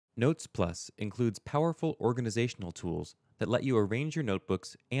Notes Plus includes powerful organizational tools that let you arrange your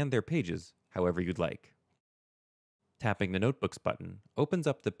notebooks and their pages however you'd like. Tapping the Notebooks button opens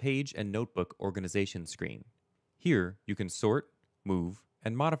up the Page and Notebook organization screen. Here, you can sort, move,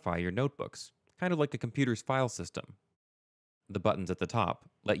 and modify your notebooks, kind of like a computer's file system. The buttons at the top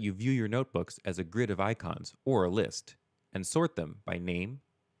let you view your notebooks as a grid of icons or a list, and sort them by name,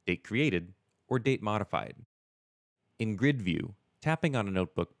 date created, or date modified. In Grid View, tapping on a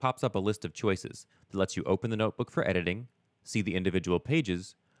notebook pops up a list of choices that lets you open the notebook for editing, see the individual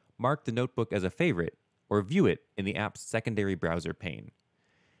pages, mark the notebook as a favorite, or view it in the app's secondary browser pane.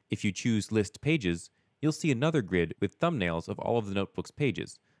 If you choose List Pages, you'll see another grid with thumbnails of all of the notebook's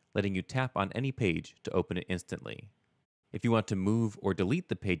pages, letting you tap on any page to open it instantly. If you want to move or delete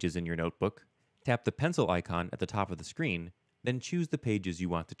the pages in your notebook, tap the pencil icon at the top of the screen, then choose the pages you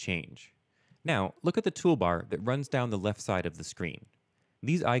want to change. Now, look at the toolbar that runs down the left side of the screen.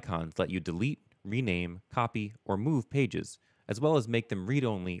 These icons let you delete, rename, copy, or move pages, as well as make them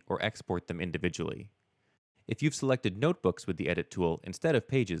read-only or export them individually. If you've selected notebooks with the Edit tool instead of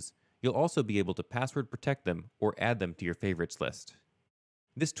pages, you'll also be able to password protect them or add them to your favorites list.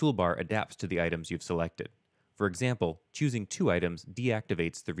 This toolbar adapts to the items you've selected. For example, choosing 2 items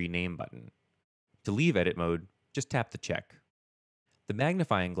deactivates the Rename button. To leave edit mode, just tap the check. The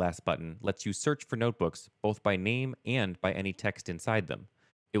magnifying glass button lets you search for notebooks both by name and by any text inside them.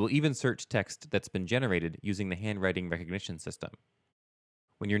 It will even search text that's been generated using the handwriting recognition system.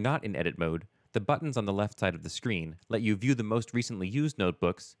 When you're not in edit mode, the buttons on the left side of the screen let you view the most recently used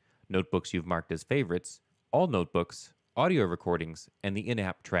notebooks, notebooks you've marked as favorites, all notebooks, audio recordings, and the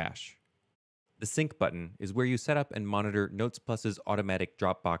in-app trash. The Sync button is where you set up and monitor Notes Plus's automatic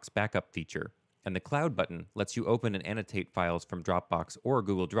Dropbox backup feature, and the Cloud button lets you open and annotate files from Dropbox or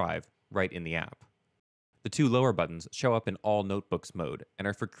Google Drive right in the app. The 2 lower buttons show up in All Notebooks mode and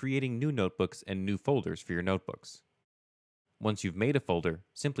are for creating new notebooks and new folders for your notebooks. Once you've made a folder,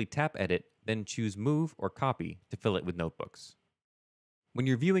 simply tap Edit, then choose Move or Copy to fill it with notebooks. When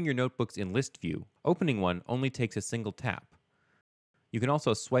you're viewing your notebooks in List View, opening one only takes a single tap. You can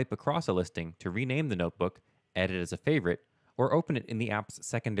also swipe across a listing to rename the notebook, add it as a favorite, or open it in the app's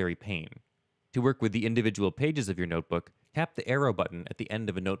secondary pane. To work with the individual pages of your notebook, tap the arrow button at the end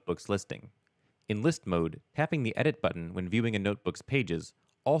of a notebook's listing. In list mode, tapping the Edit button when viewing a notebook's pages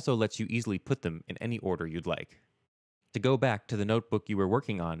also lets you easily put them in any order you'd like. To go back to the notebook you were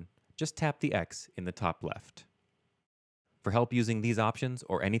working on, just tap the X in the top left. For help using these options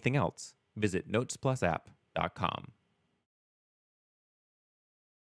or anything else, visit notesplusapp.com.